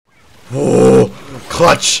Oh,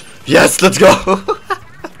 clutch. Yes, let's go.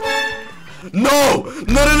 No!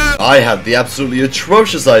 I had the absolutely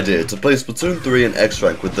atrocious idea to play Splatoon 3 in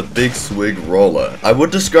X-Rank with the Big Swig Roller. I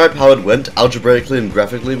would describe how it went algebraically and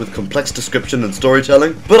graphically with complex description and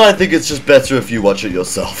storytelling, but I think it's just better if you watch it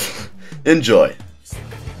yourself. Enjoy.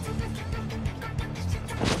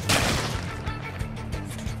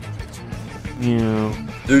 Yeah.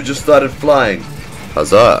 Dude just started flying.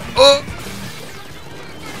 Huzzah. Oh!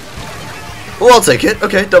 Oh, I'll take it.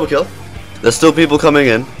 Okay, double kill. There's still people coming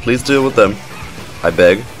in. Please deal with them. I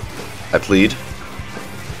beg. I plead.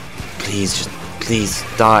 Please, please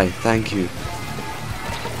die. Thank you.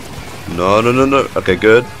 No. Okay,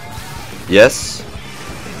 good. Yes.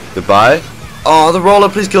 Goodbye. Oh, the roller.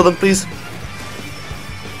 Please kill them, please.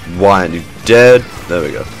 Why aren't you dead? There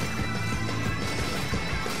we go.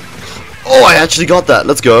 Oh, I actually got that.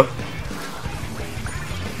 Let's go.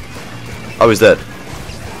 Oh, he's dead.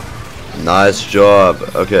 Nice job.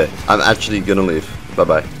 Okay, I'm actually gonna leave.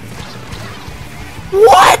 Bye-bye.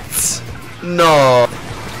 What? No.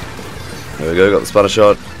 There we go, got the spatter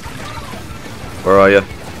shot. Where are you?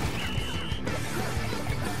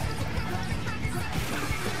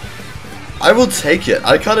 I will take it.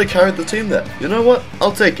 I kinda carried the team there. You know what?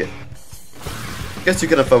 I'll take it. Guess you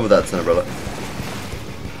can have fun with that, Cinderella.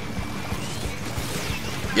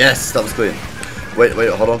 Yes, that was clean. Wait,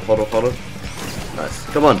 hold on. Nice.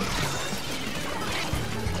 Come on.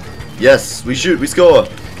 Yes, we shoot, we score.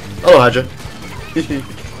 Hello, Hydra.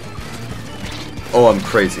 Oh, I'm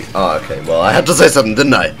crazy. Oh, okay, well, I had to say something,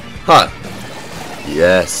 didn't I? Huh.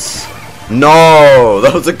 Yes. No!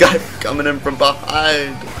 That was a guy coming in from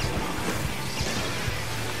behind.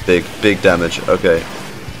 Big damage. Okay.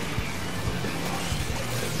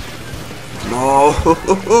 No!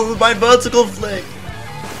 My vertical flick!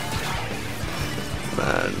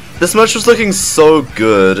 Man. This match was looking so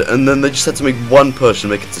good, and then they just had to make one push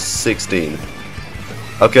and make it to 16.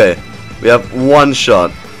 Okay, we have one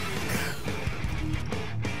shot.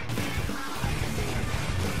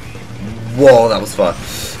 Whoa, that was fun.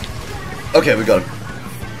 Okay, we got him.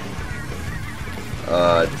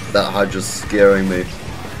 That Hydra's scaring me.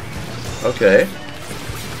 Okay.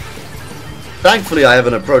 Thankfully, I have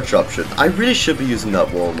an approach option. I really should be using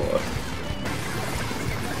that wall more.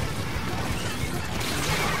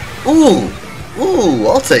 Ooh,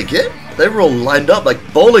 I'll take it. They were all lined up like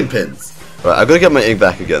bowling pins. Right, I've got to get my ink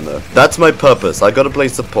back again though. That's my purpose. I got to play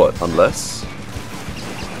support. Unless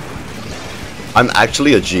I'm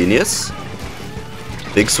actually a genius.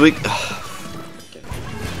 Big Swig.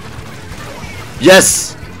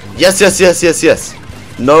 Yes.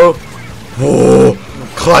 No. Oh,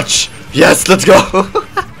 clutch. Yes, let's go.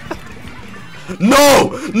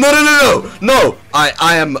 No.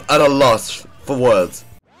 I am at a loss for words.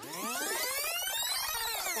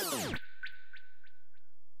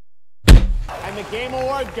 And the Game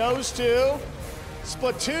Award goes to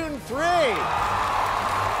Splatoon 3.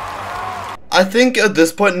 I think at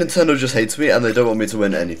this point Nintendo just hates me and they don't want me to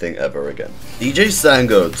win anything ever again. DJ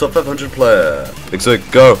Sango, top 500 player. Big Swig,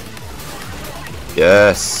 go.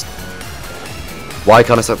 Yes. Why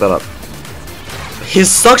can't I suck that up? His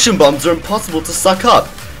suction bombs are impossible to suck up.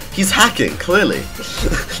 He's hacking, clearly.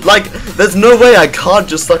 Like, there's no way I can't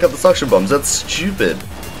just suck up the suction bombs. That's stupid.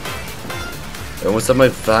 I almost have my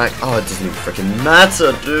back. Oh, it doesn't even freaking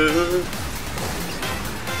matter, dude.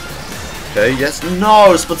 Okay, yes.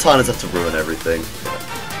 No, Splatooners have to ruin everything.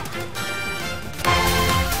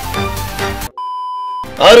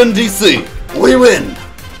 Iron DC, we win.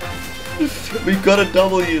 We got a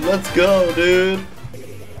W. Let's go, dude.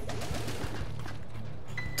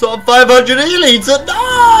 Top 500 elites. No!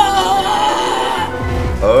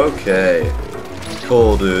 Okay.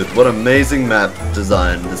 Cool, dude. What amazing map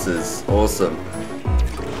design this is. Awesome.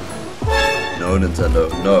 No, Nintendo.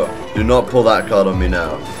 No. Do not pull that card on me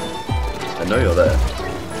now. I know you're there.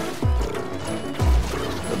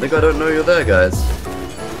 I think I don't know you're there, guys.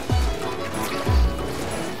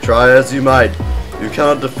 Try as you might. You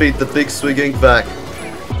cannot defeat the Big Swig Ink vac.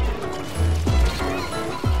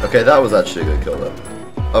 Okay, that was actually a good kill though.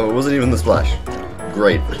 Oh, it wasn't even the splash.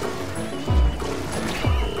 Great.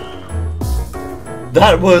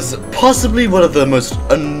 That was possibly one of the most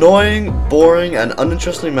annoying, boring, and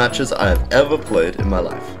uninteresting matches I have ever played in my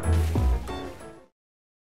life.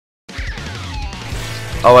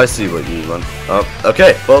 Oh, I see what you want. Oh,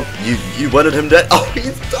 okay. Well, you wanted him dead. Oh,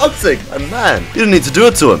 he's toxic, man. You didn't need to do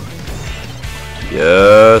it to him.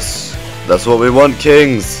 Yes, that's what we want,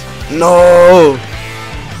 kings. No.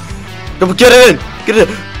 Come get in. Get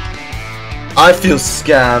in. I feel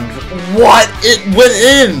scammed. What? It went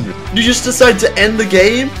in. You just decided to end the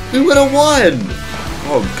game? We would have won.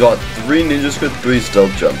 Oh god, 3 ninja squid, 3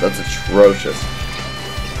 stealth jump. That's atrocious.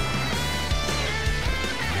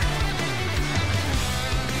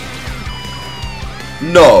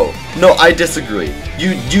 No, no, I disagree.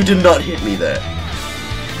 You did not hit me there.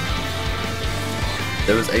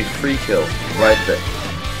 There was a free kill right there.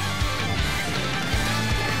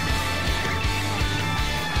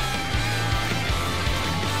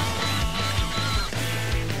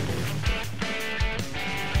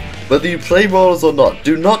 Whether you play rollers or not,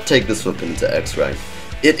 do not take this weapon into X rank.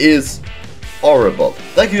 It is horrible.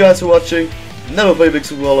 Thank you guys for watching. Never play Big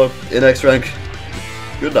Swig Roller in X rank.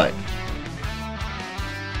 Good night.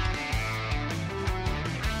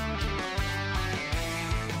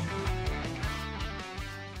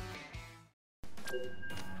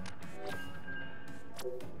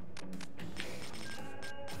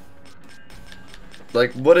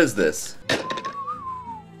 Like, what is this?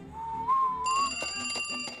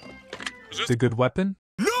 Is it a good weapon?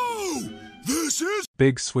 No! This is...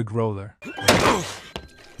 Big Swig Roller.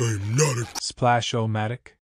 I'm not a... Splash-O-matic.